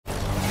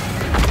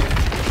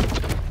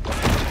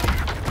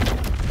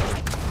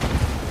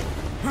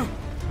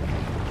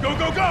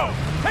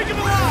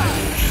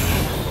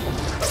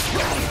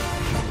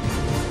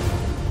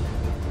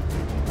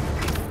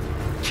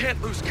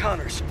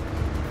Connors.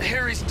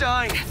 Harry's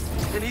dying,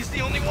 and he's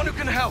the only one who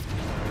can help.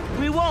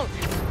 We won't.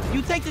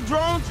 You take the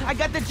drones, I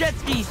got the jet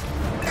skis.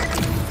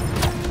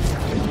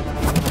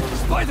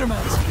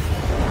 Spider-Man's!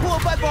 Cool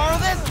if I borrow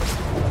this?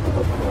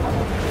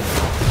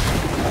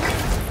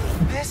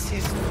 This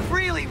is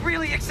really,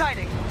 really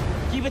exciting.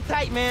 Keep it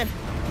tight, man.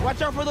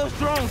 Watch out for those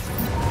drones.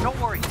 Don't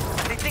worry.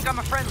 They think I'm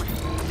a friendly.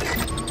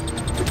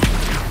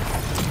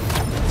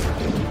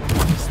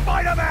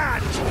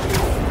 Spider-Man!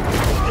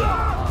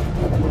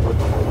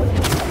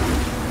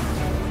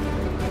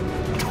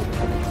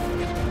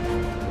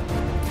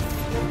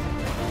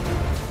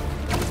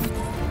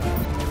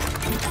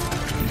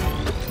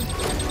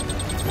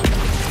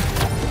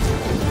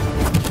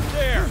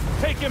 There!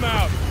 Take him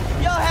out!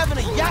 Y'all having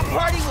a yacht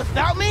party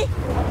without me?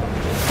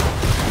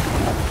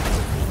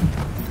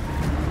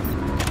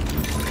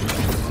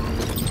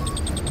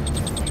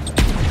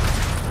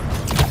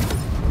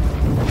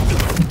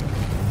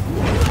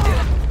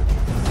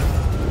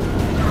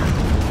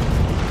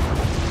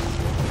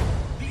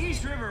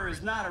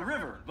 Not a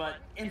river, but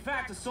in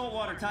fact a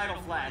saltwater tidal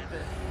flat.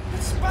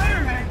 But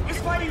Spider-Man is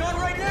fighting on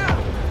right now!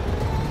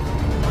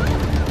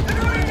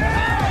 They're going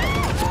down!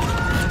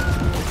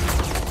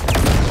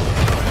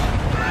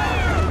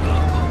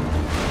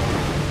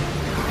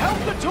 Help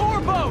the tour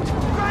boat!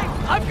 Right!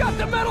 I've got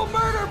the metal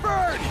murder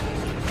bird!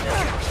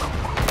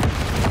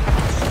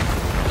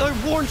 I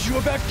warned you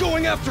about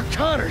going after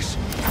Connors!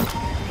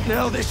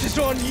 Now this is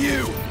on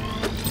you!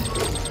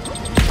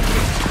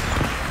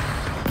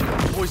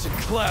 Poison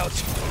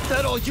clouds!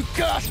 That all you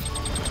got?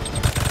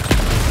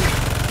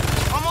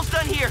 Almost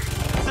done here.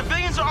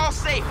 Civilians are all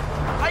safe.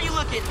 How you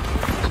looking?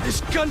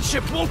 This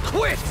gunship won't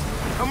quit!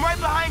 I'm right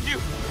behind you.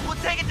 We'll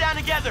take it down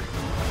together.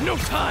 No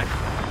time!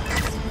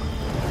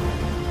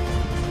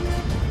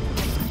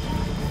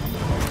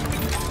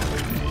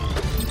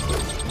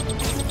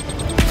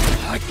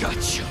 I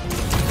got you.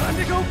 Time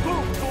to go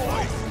boom,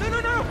 boys!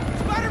 No!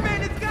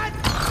 Spider-Man has got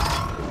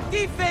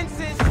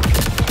defenses!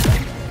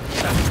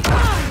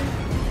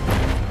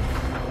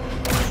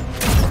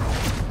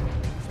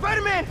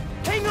 Spider-Man,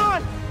 hang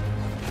on!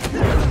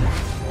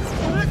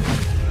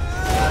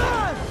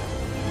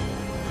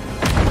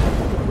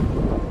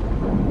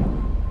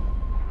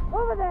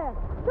 Over there!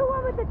 The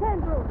one with the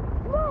tendrils!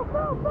 Move!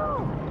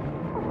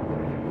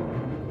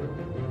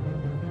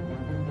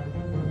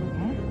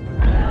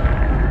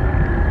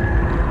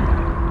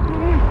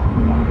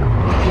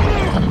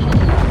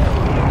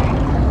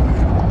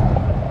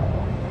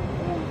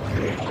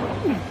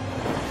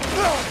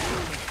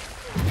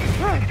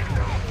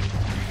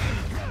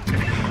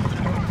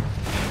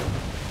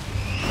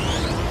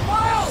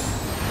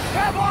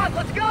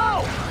 Let's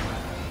go!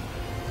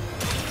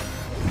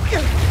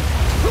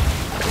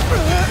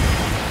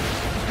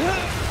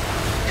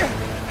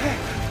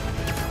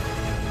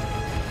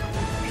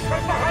 He's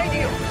right behind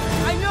you!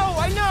 I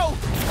know!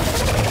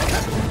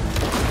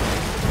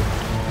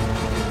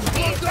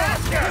 Be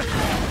faster!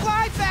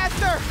 Fly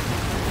faster!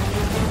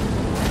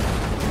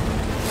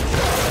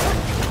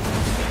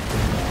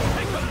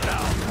 Take them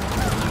down!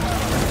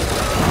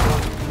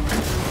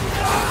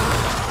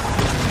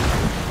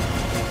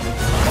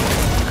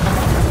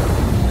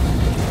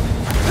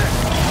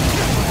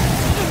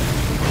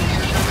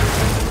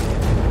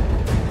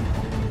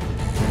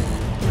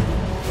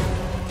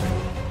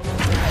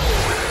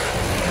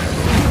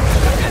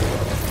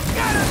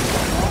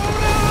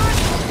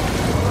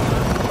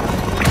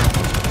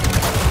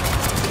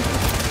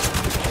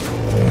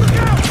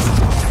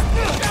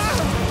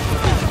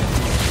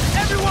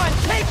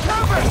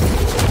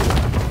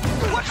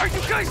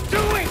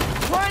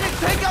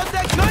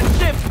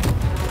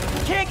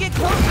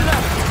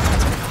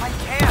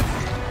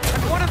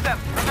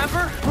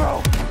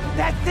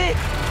 That's it!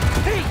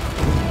 Pete!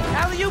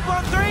 Alley-oop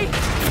on 3?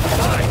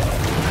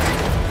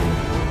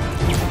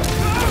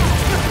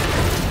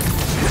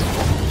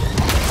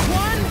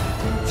 One,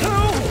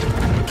 two,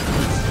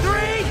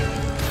 three!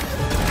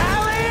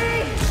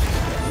 Alley!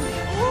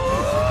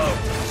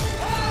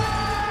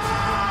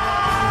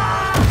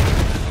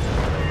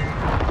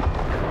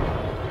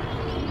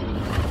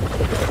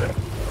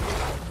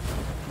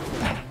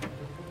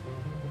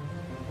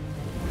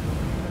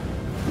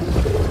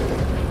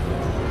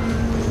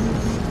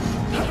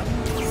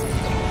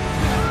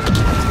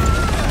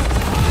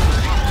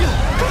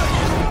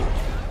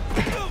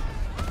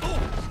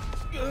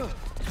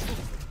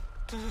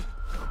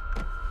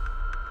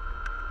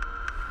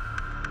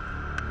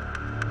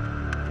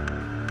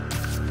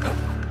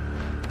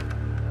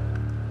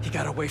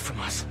 Got away from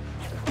us.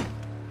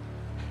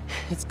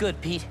 It's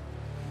good, Pete.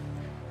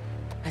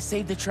 I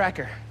saved the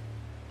tracker.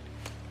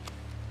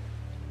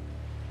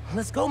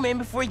 Let's go, man,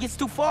 before he gets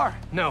too far.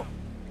 No.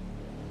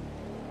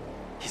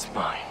 He's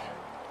mine.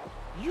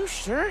 You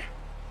sure?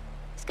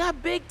 He's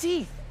got big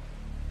teeth.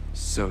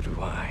 So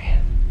do I.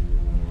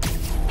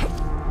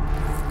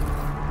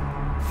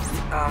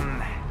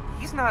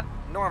 He's not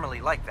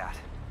normally like that,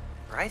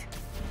 right?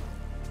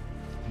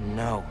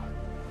 No.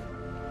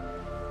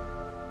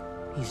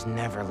 He's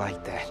never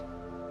like that.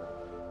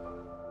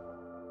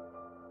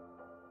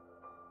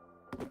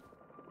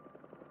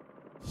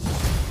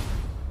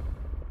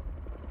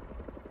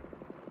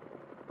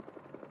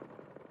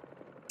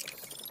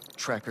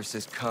 tracker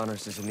says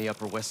Connors is in the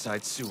Upper West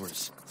Side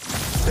sewers.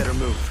 Better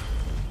move.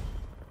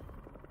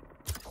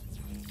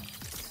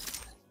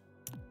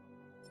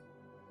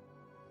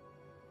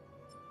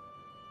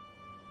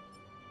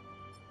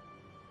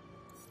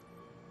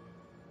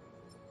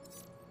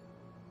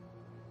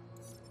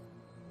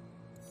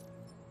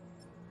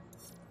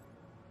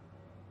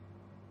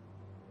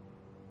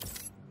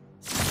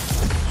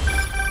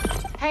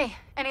 Hey,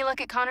 any luck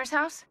at Connor's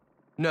house?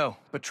 No,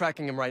 but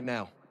tracking him right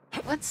now.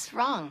 What's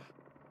wrong?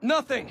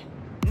 Nothing!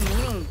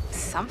 Meaning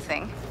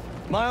something.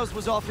 Miles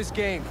was off his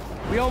game.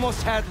 We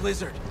almost had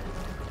Lizard.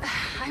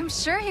 I'm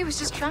sure he was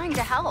just trying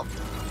to help.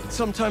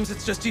 Sometimes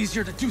it's just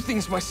easier to do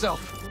things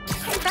myself.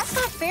 That's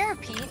not fair,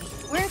 Pete.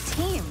 We're a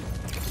team.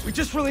 We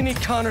just really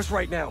need Connors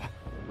right now.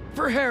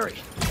 For Harry.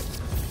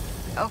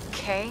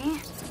 Okay.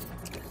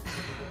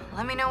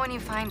 Let me know when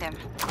you find him.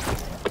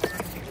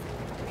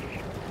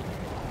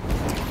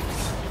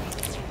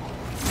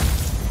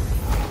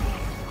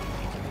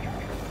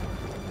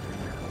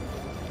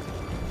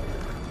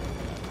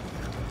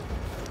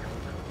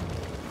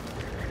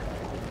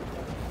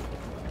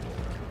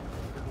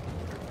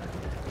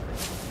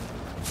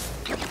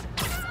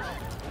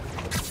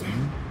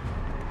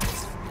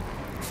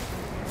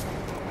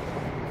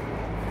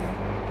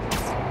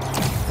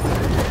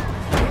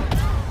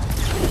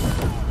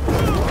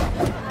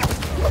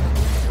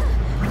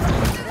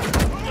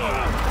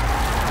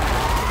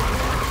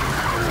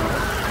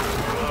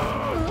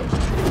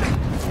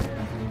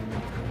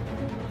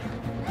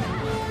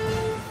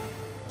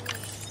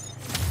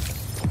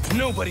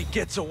 Nobody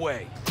gets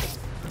away.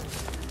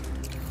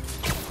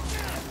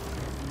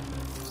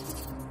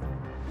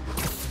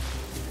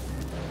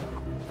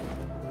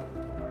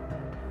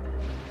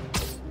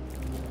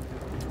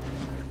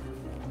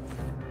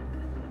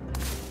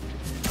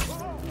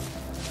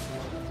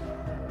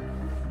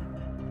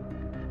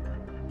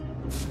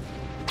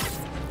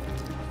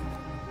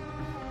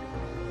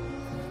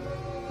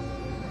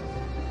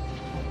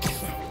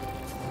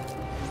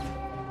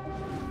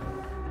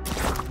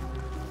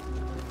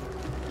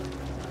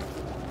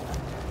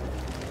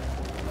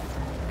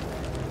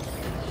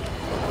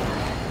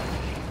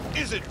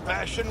 Is it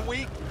Fashion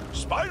Week?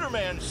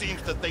 Spider-Man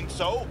seems to think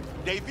so,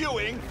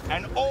 debuting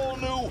an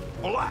all-new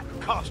black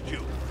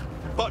costume.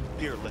 But,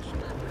 dear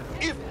listener,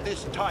 if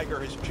this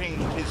tiger has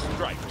changed his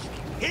stripes,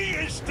 he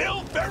is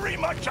still very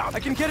much up. I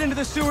can get into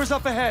the sewers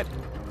up ahead.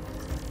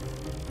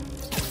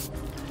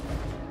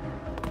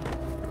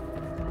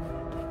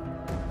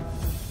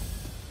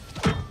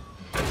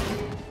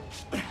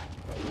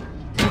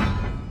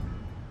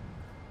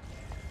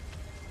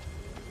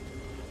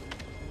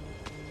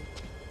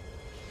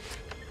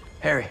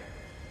 Harry.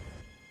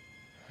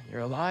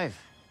 You're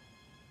alive.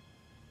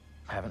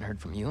 Haven't heard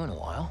from you in a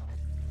while.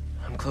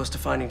 I'm close to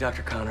finding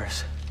Dr.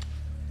 Connors.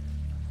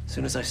 As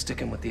soon as I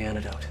stick him with the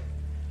antidote,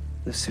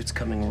 this suit's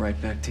coming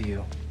right back to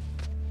you.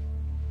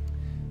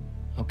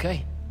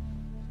 Okay.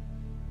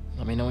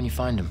 Let me know when you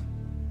find him.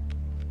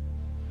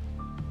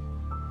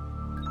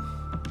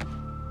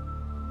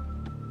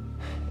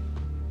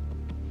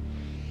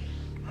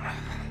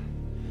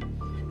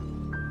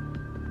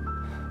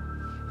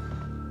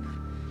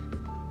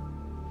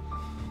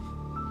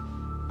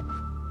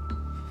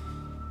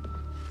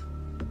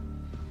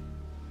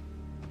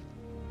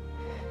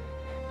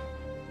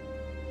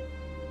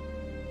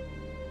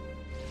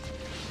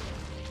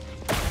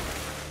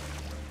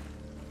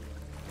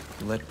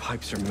 Lead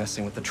pipes are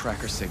messing with the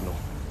tracker signal.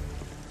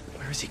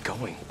 Where is he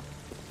going?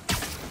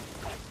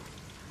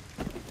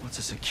 What's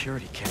a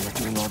security camera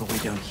doing all the way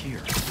down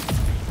here?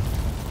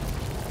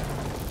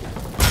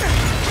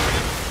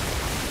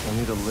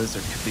 Only the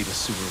Lizard could leave a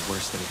sewer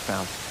worse than he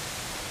found it.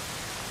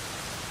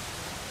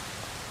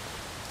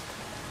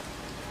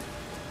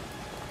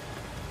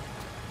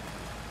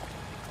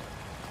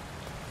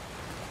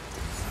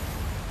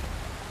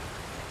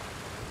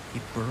 He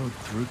burrowed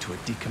through to a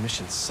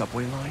decommissioned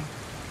subway line?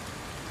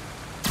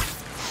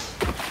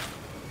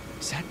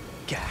 Is that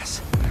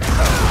gas? I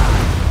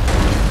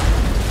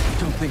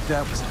don't think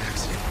that was an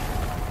accident.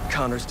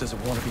 Connors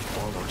doesn't want to be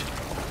followed.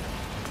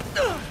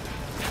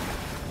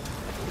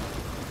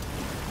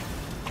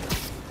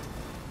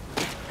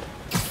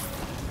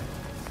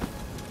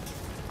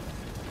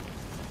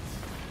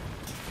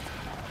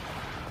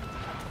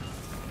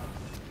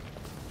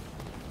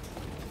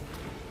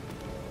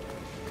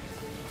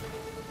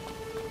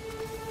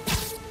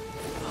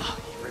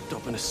 He ripped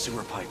open a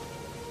sewer pipe.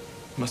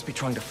 Must be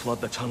trying to flood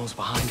the tunnels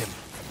behind him.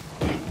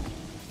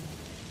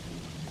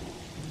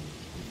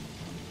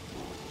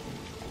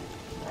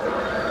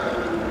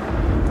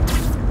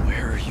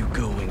 Where are you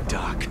going,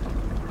 Doc?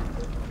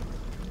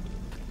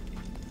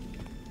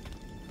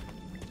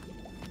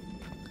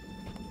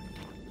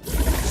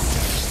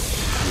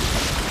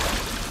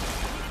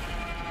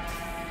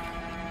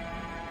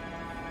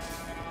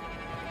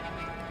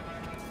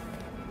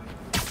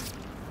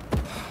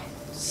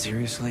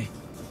 Seriously?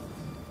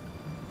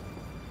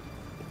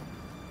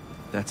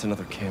 That's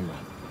another camera.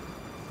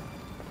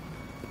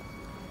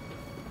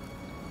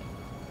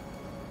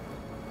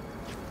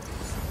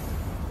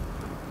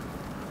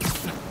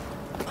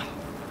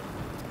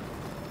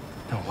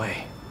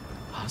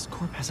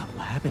 Oscorp has a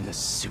lab in the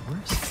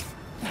sewers?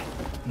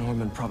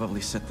 Norman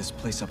probably set this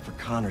place up for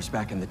Connors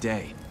back in the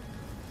day.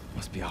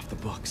 Must be off the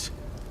books.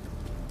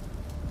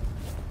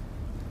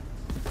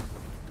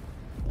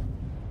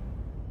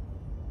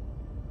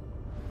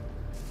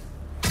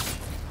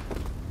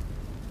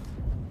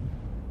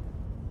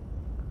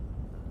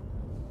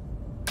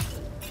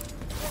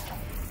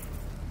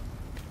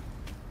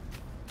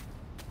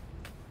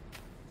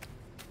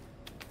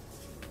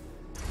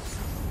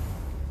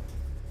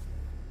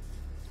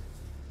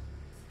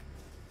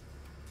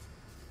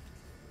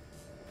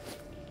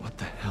 What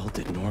the hell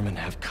did Norman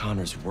have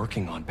Connors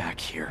working on back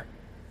here?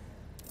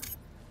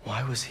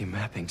 Why was he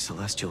mapping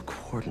celestial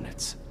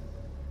coordinates?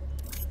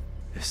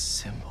 This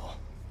symbol.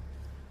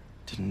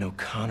 Didn't know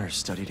Connors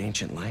studied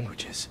ancient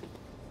languages.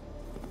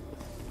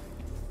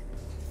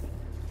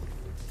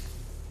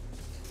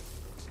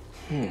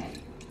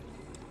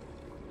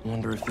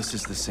 Wonder if this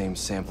is the same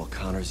sample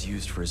Connors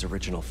used for his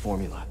original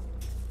formula.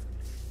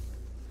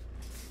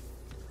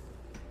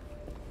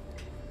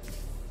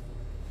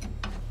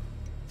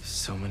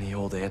 So many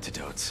old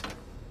antidotes.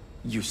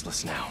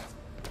 Useless now.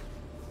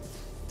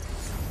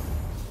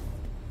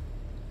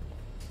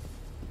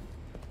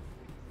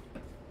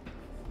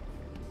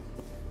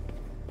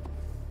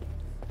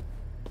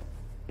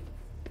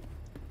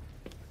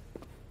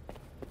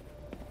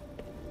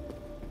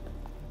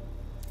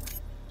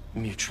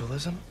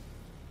 Mutualism?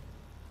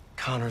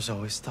 Connors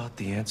always thought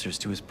the answers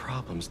to his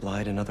problems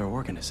lied in other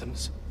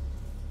organisms.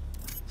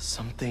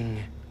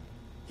 Something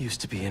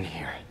used to be in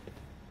here.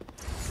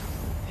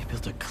 They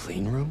built a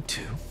clean room,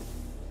 too?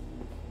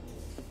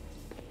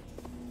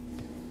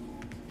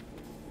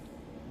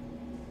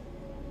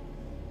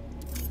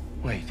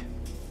 Wait.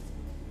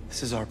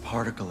 This is our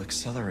particle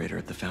accelerator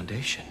at the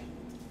Foundation.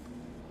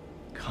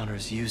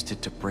 Connors used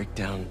it to break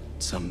down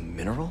some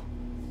mineral?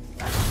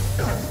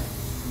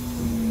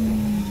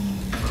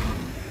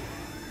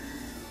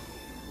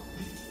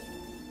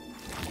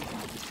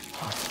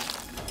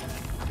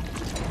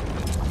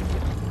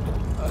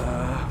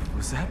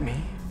 Was that me?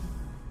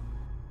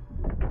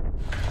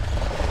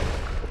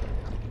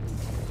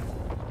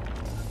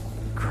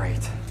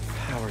 Great.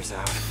 Power's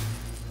out.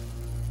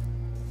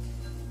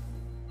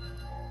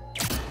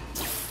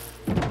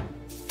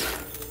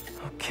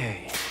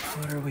 Okay,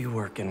 what are we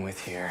working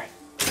with here?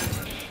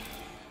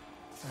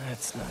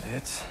 That's not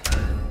it.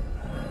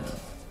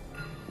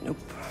 Nope.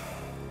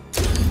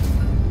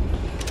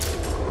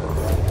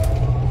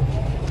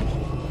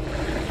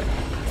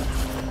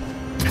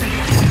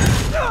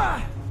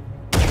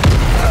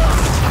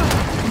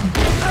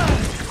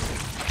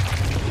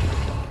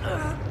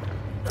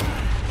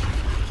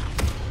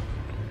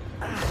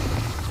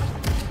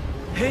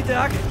 Hey,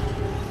 Doc.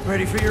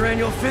 Ready for your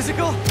annual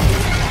physical?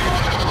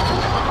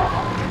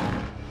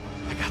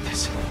 I got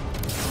this.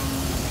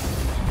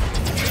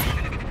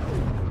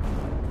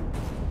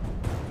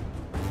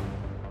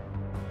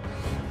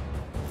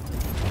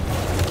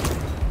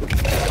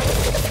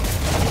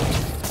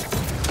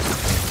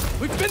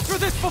 We've been through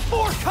this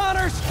before,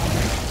 Connors!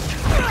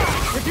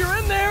 If you're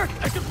in there,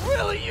 I could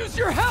really use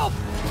your help!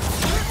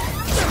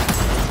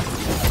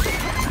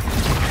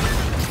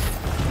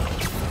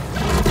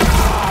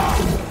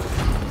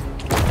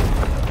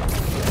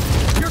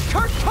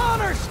 Kurt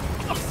Connors,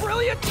 a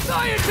brilliant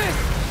scientist!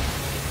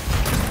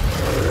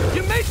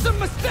 You made some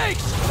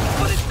mistakes,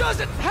 but it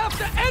doesn't have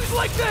to end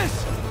like this!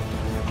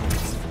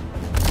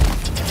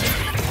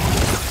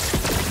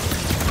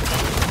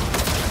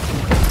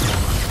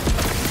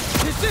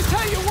 Is this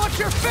how you want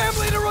your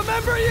family to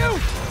remember you?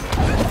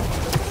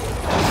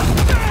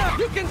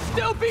 You can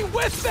still be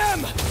with them!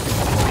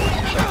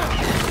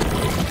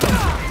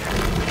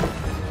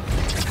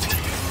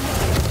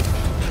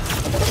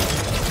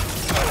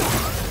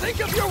 Think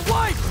of your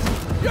wife!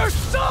 Your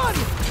son!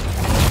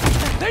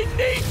 They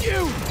need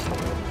you!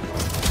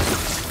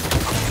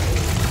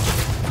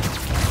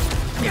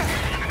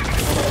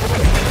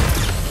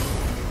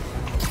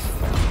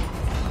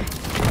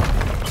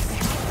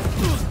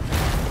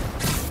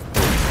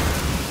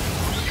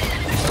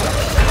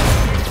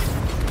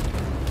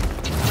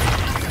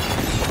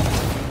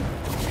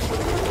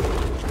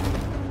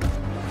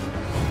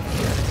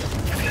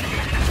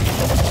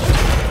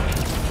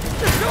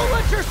 Don't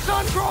let your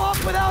son grow up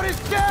without his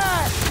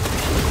dad!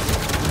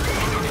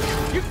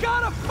 You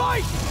gotta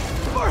fight!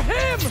 For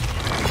him!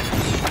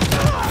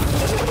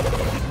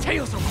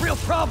 Tail's a real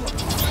problem!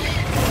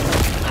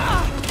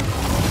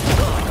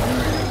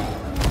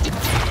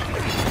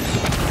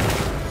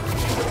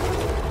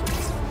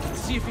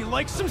 See if he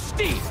likes some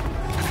Steve!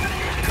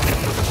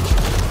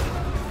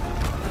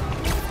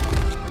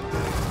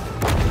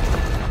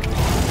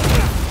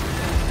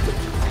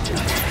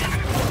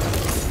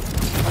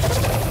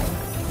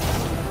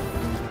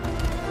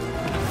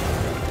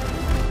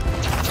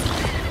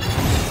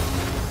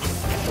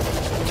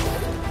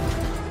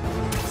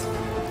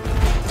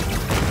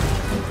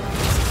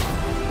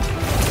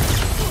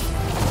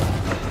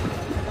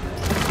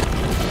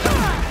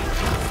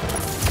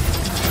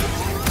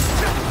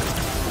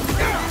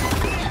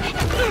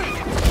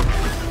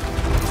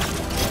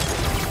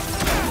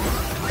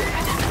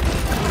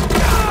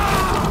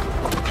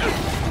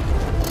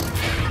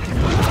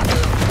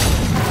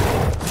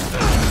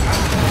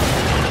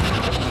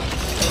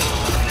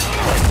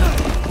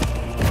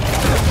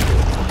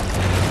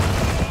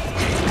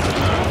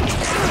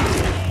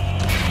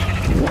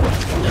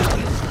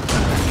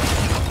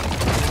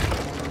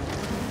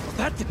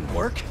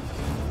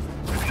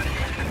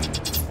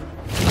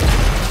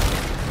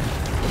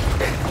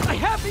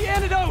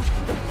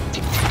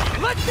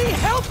 me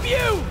help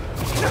you!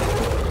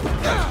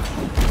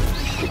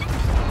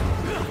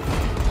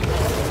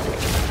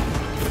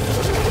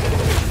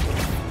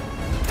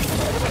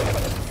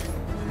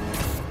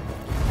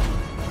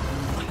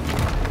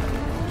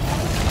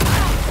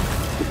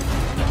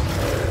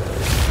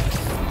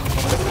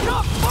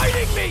 Stop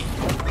fighting me!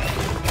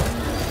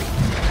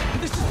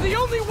 This is the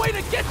only way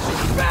to get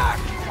you back!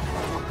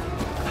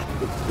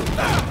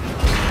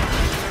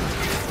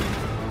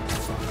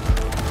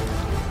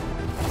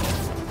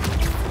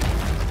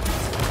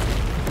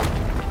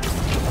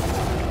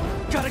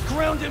 Gotta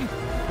ground him!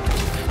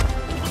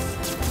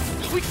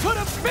 We could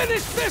have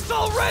finished this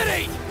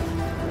already!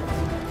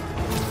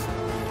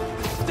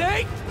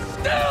 Stay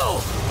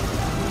still!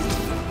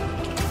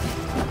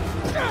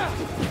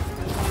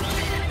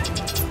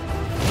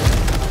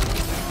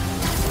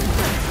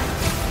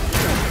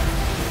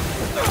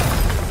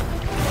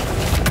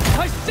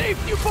 I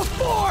saved you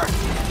before!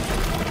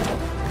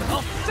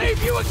 I'll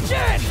save you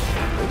again!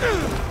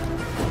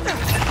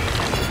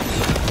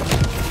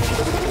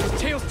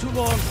 This tail's too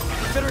long.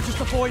 Better just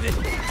avoid it.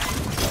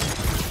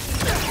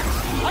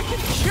 I can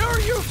cure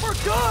you for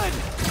good!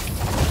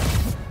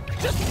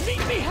 Just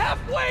meet me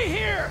halfway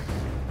here!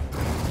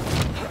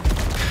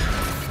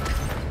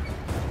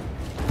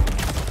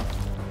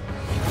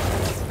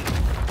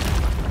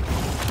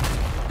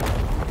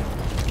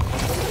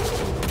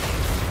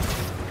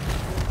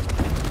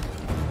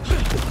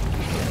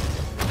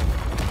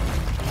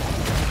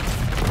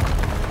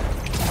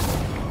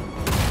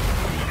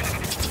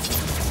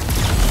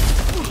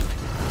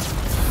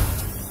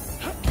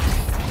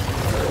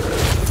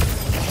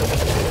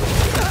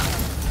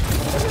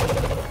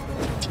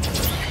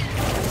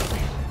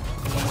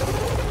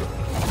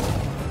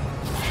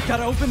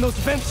 Gotta open those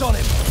vents on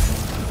him!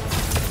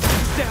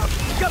 He's down!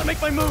 Gotta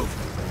make my move!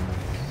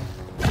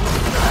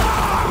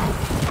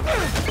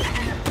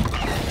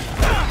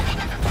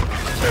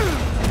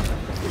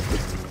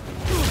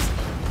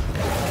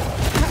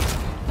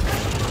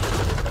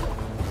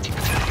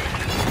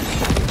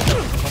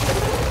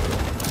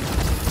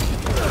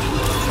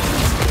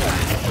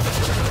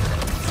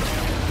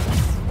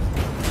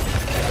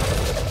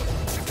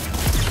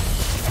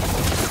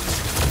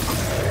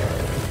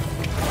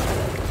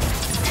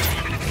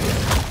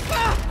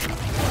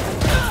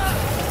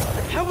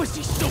 How is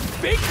he so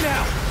big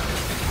now?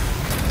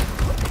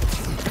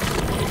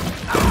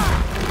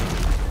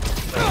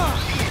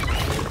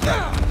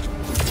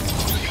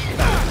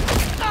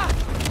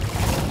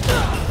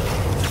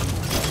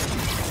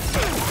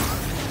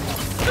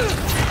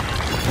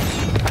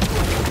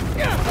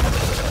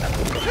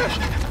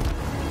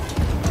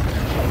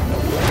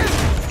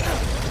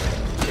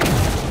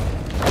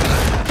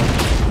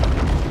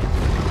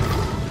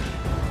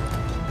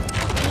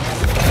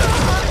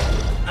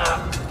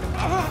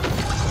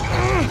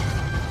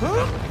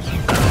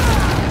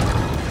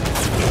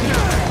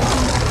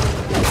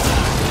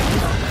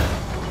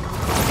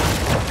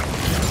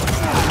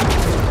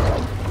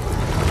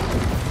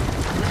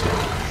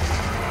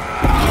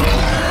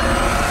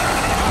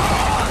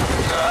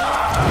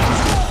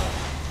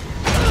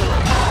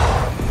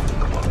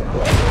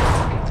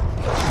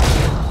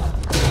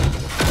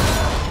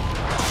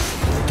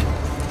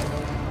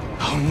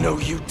 No,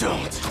 you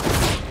don't.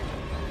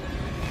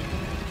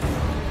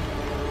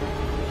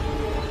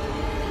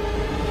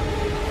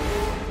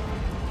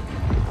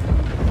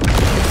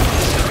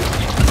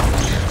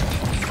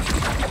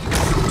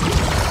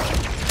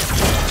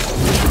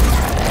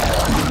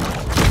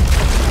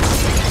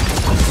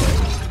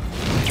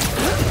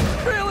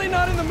 Really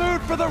not in the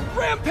mood for the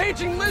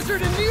rampaging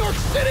lizard in New York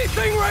City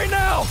thing right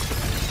now!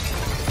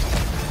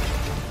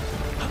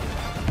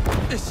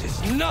 This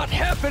is not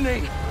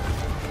happening!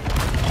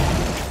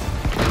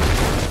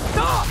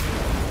 Stop!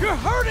 You're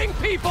hurting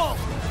people!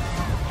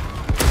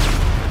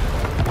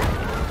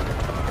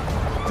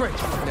 Great,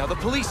 now the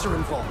police are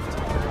involved.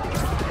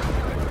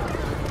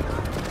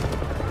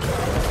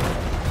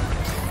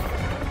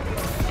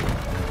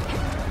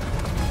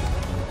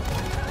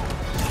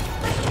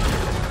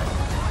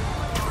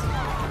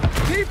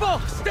 People,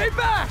 stay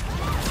back!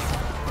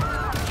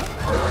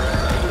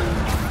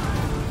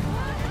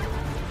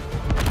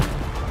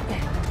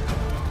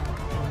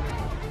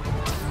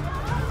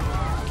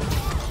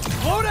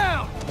 Slow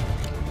down!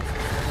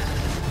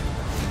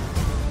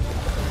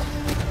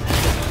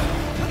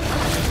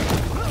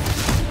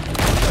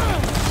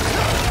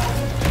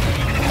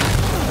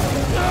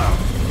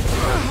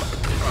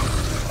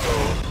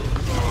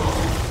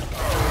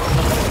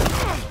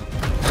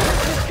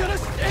 It's gonna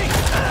stink!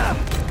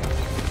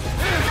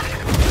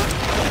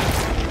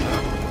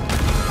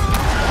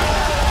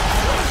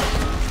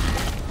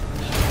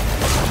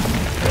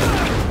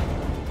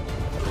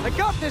 I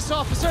got this,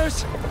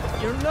 officers!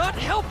 You're not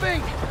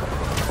helping!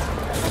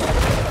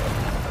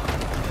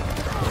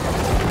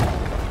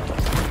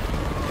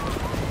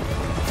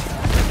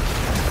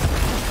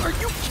 Are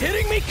you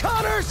kidding me,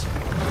 Connors?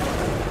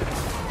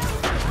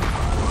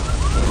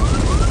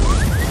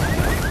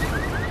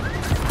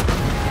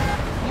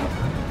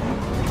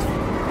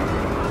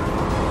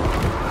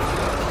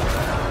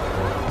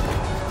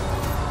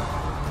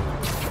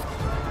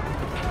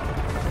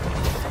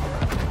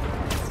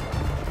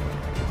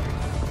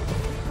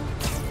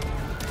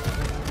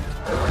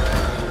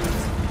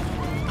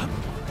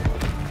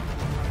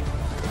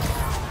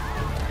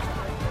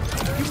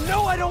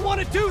 don't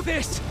want to do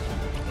this!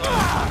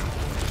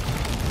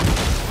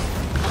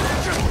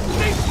 Just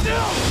stay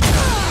still!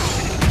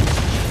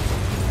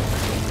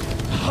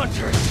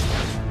 Hunters!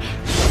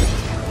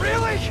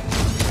 Really?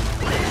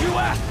 You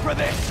asked for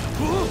this!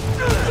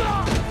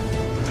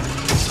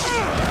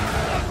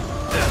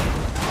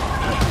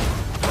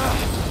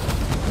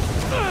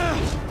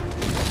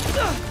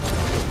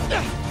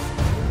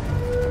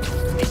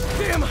 These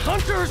damn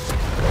hunters!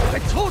 I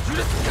told you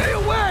to stay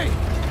away!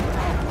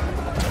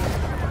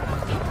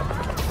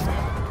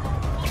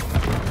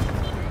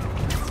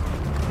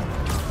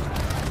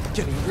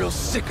 Getting real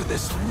sick of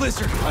this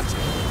lizard hunt.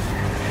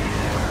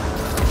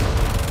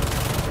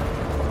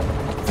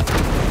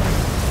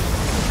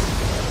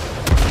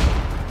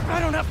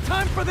 I don't have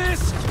time for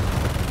this!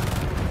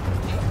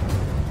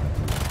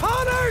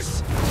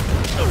 Hunters!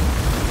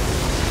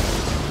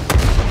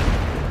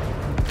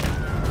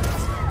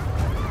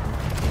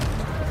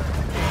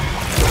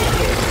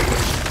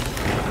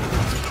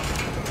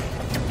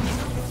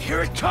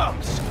 Here it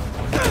comes!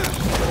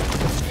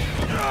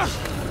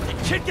 It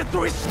can't get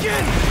through his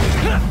skin!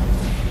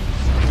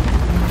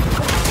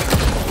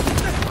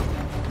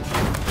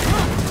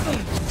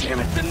 Damn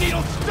it, the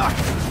needle's stuck!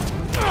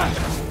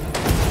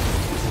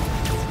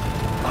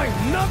 I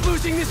am not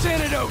losing this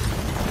antidote!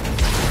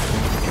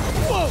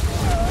 Whoa!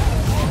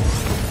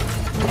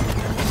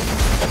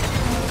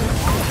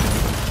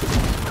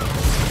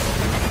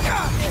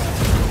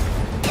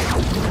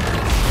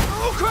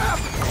 Oh crap!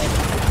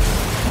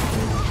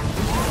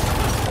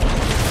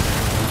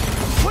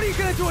 What are you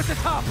gonna do at the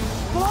top?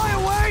 Fly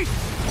away?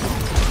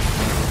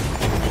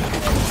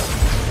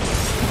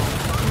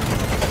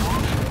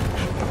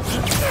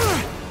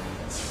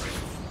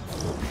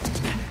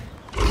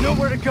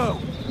 Nowhere to go.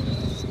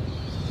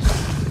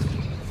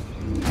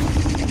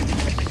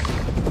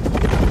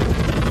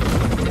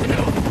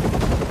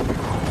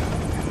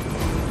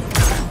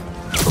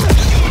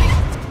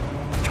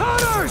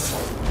 Connors!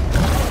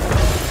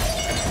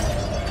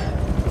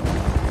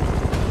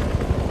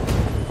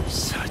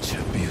 Such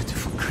a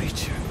beautiful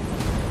creature.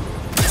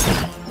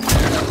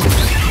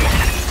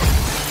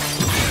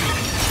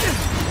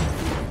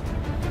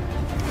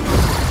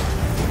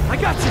 I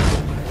got you!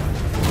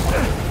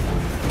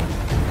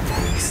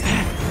 Is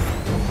that...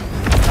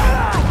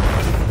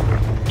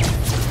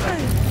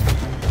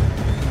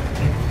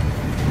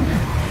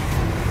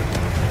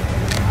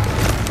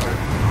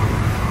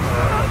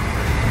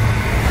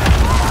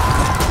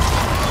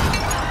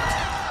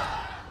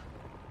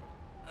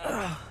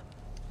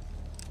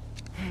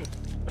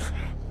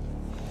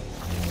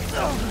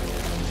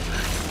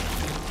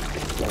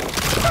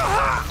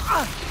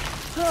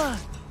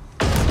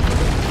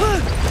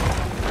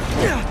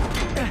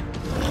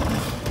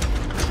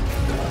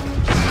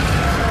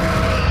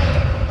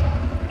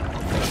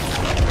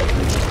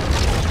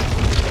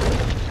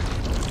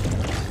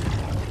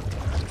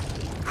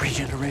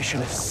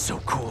 Regeneration is so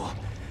cool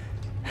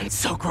and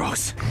so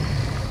gross.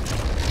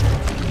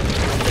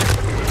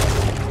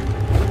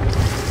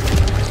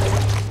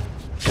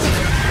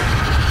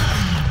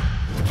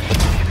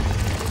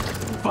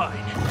 Fine.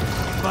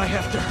 If I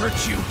have to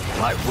hurt you,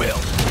 I will.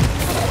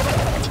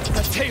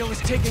 That tail is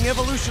taking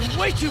evolution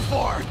way too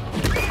far.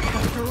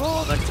 After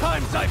all the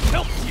times I've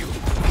helped you,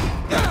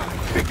 I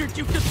figured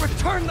you could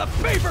return the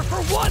favor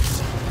for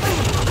once.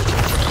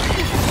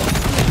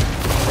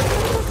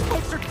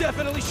 Spikes are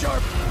definitely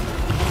sharp.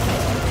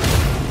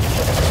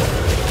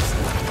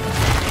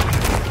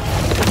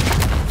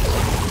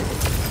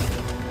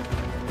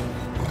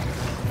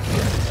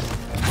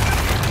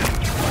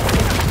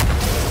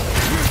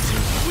 You're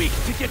too weak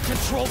to get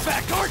control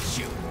back, aren't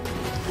you?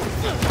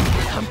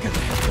 I'm gonna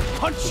have to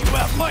punch you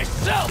out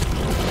myself!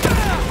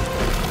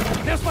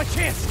 Now's my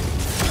chance!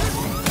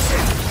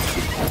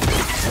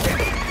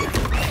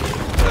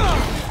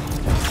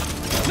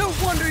 No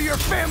wonder your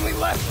family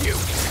left you!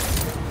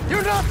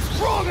 You're not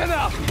strong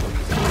enough!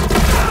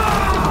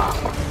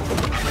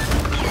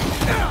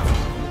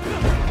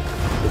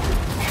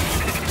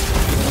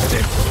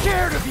 They're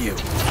scared of you,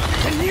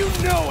 and you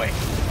know it!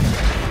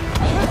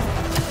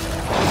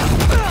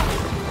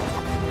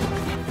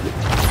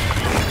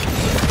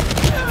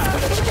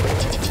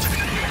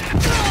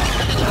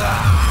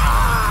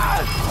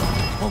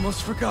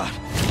 Almost forgot.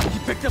 You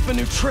picked up a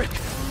new trick.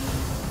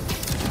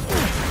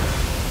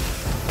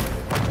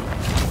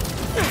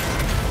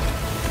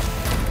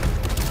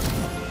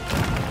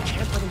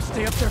 Can't let him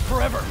stay up there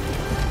forever.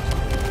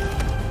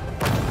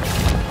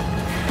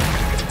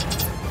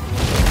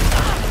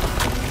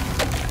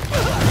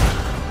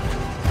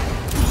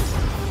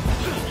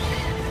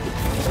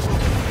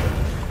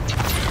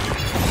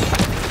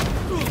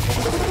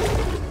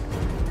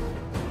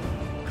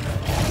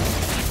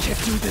 I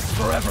can't do this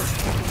forever.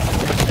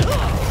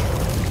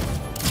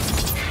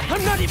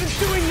 I'm not even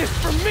doing this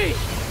for me!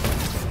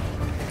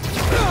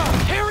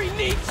 Harry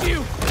needs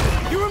you!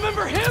 You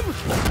remember him?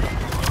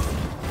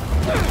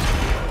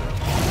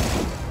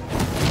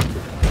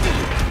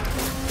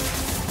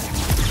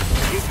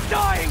 He's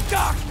dying,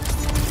 Doc!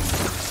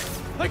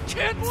 I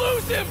can't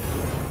lose him!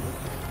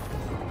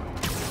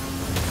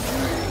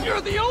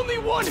 You're the only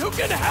one who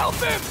can help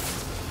him!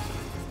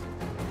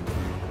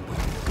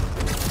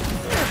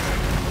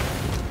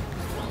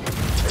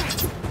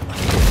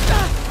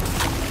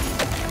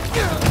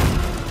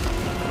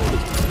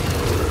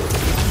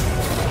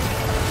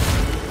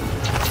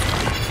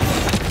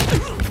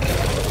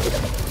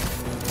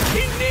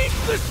 He needs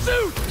the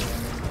suit!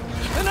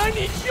 And I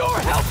need your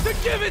help to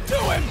give it to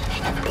him!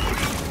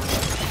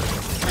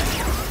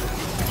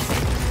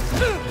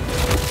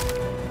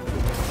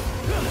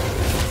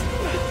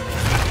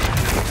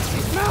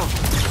 His mouth!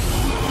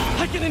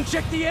 I can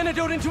inject the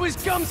antidote into his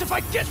gums if I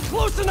get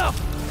close enough!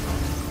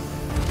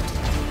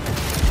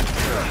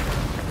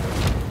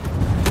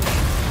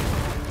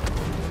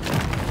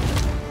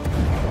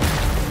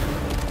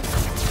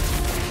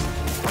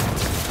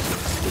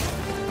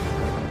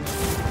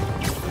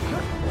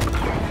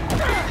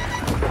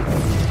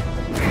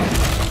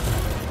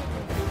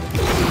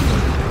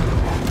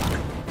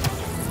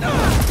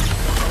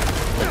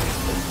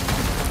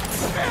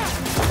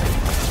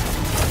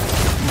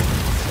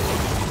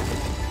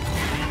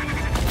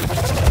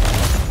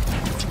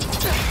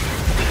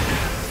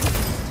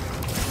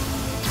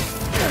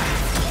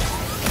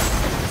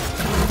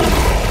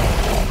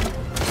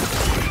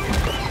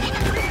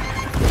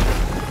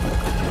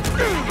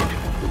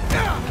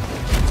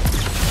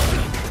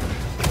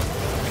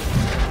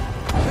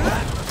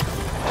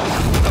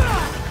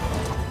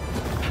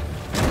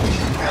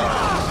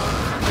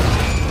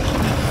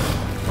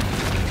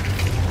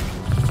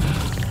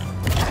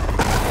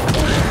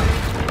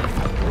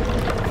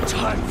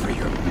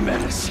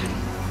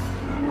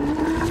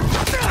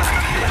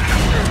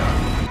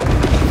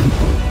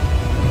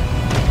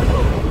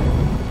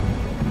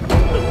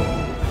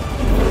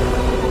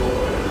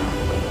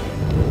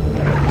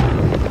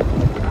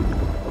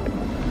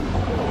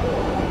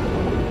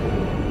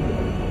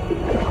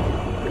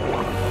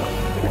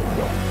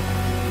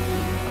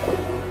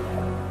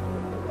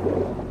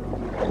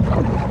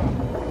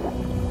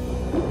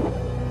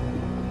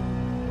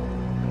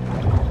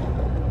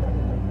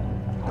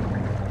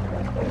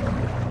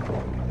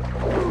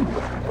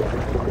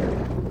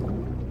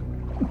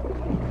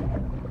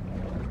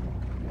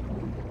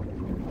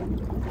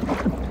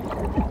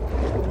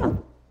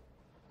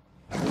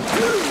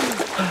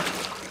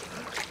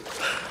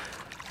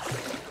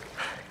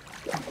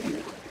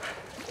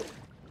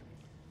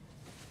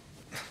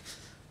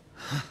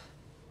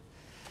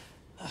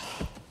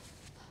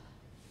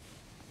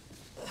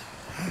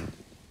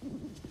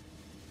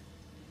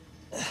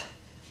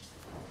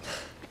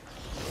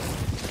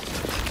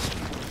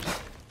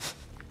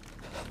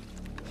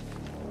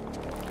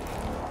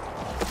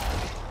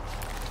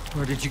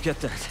 Where did you get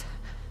that?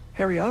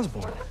 Harry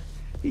Osborn.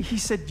 He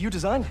said you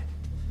designed it.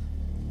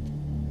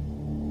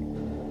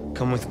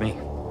 Come with me.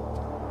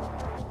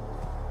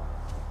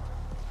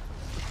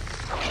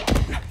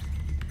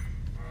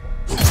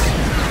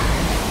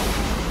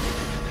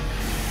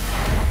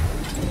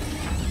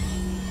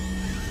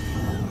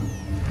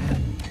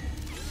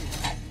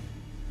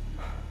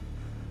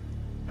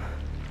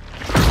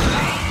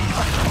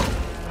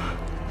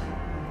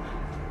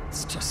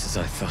 It's just as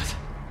I thought.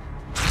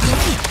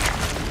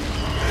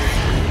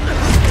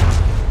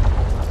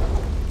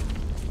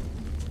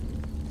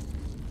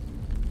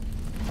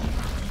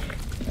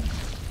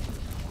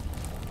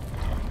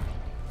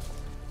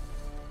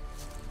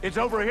 It's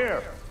over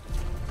here.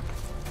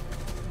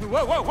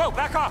 Whoa, whoa, whoa,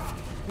 back off!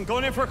 I'm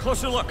going in for a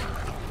closer look.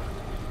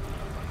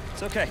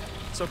 It's okay,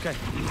 it's okay.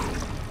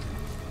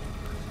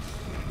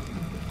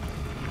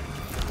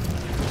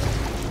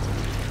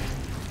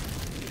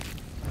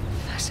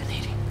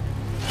 Fascinating.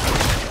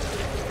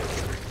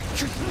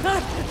 Shoot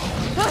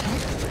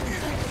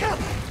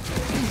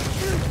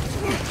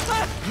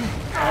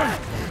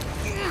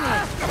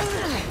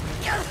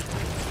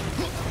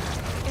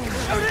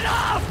it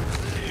off!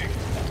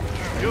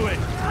 Do it.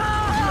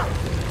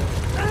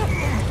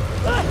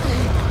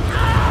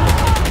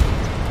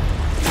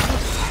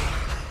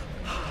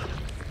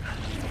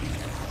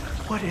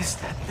 What is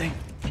that thing?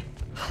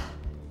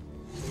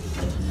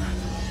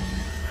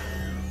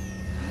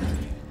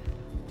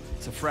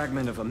 It's a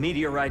fragment of a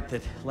meteorite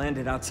that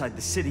landed outside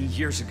the city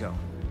years ago.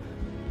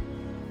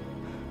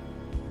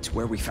 It's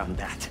where we found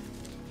that.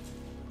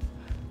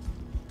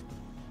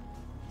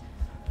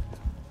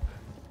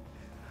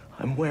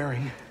 I'm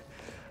wearing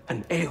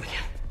an alien.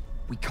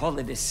 We call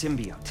it a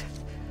symbiote.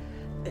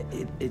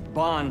 It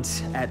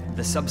bonds at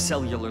the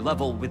subcellular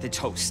level with its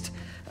host.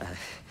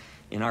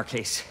 In our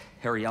case,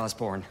 Harry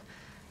Osborn.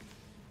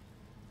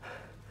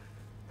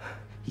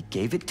 He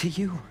gave it to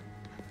you?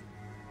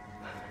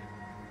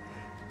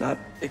 Not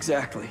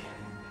exactly.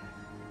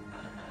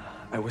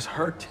 I was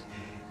hurt,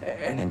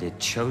 And it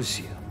chose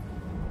you.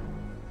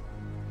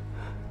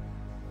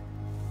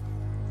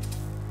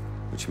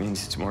 Which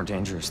means it's more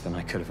dangerous than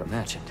I could have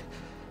imagined.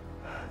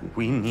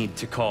 We need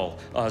to call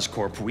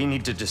Oscorp. We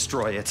need to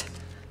destroy it.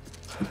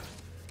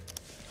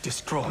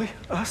 Destroy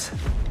us?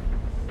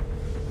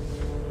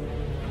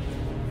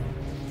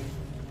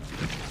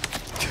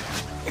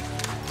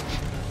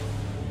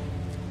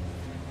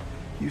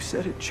 You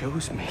said it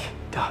chose me,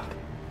 Doc.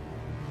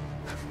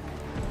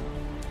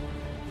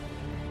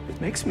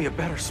 makes me a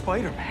better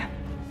Spider-Man.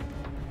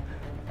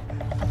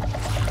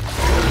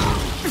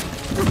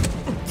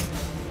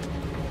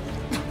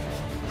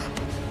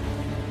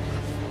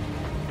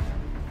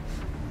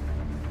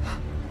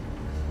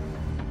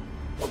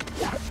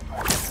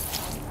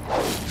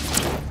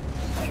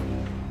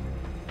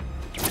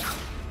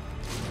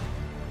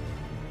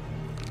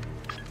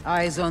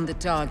 Eyes on the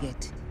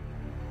target.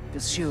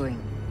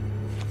 Pursuing.